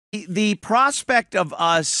The prospect of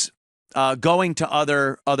us going to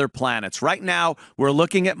other planets. Right now, we're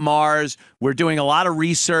looking at Mars. We're doing a lot of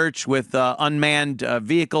research with unmanned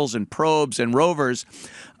vehicles and probes and rovers.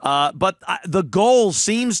 But the goal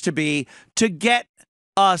seems to be to get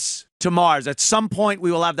us to Mars. At some point,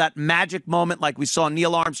 we will have that magic moment like we saw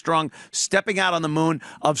Neil Armstrong stepping out on the moon,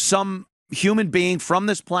 of some human being from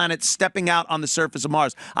this planet stepping out on the surface of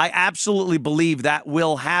Mars. I absolutely believe that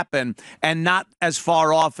will happen, and not as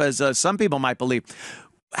far off as some people might believe.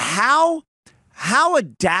 How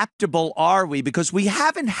adaptable are we? Because we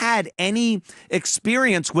haven't had any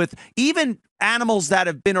experience with even animals that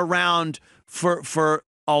have been around for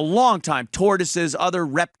a long time, tortoises, other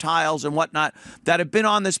reptiles and whatnot that have been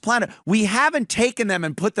on this planet. We haven't taken them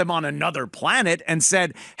and put them on another planet and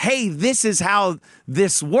said, hey, this is how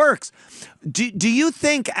this works. Do you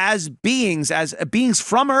think as beings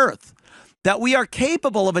from Earth, that we are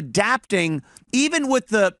capable of adapting even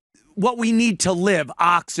with what we need to live,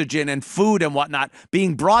 oxygen and food and whatnot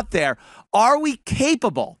being brought there? Are we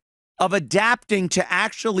capable of adapting to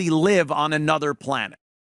actually live on another planet?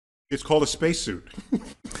 It's called a spacesuit.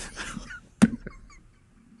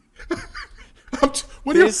 What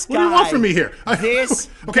do you want from me here? Okay,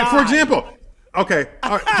 for example. Okay,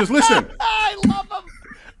 all right, just listen. I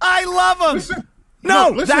love him. Listen.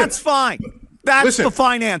 No, listen. that's fine. That's the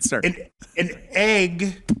fine answer. An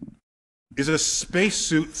egg is a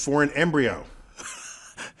spacesuit for an embryo.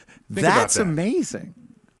 That's amazing.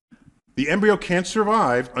 The embryo can't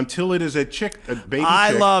survive until it is a baby chick.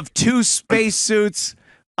 I love 2 spacesuits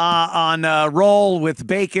on a roll with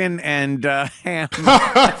bacon and ham.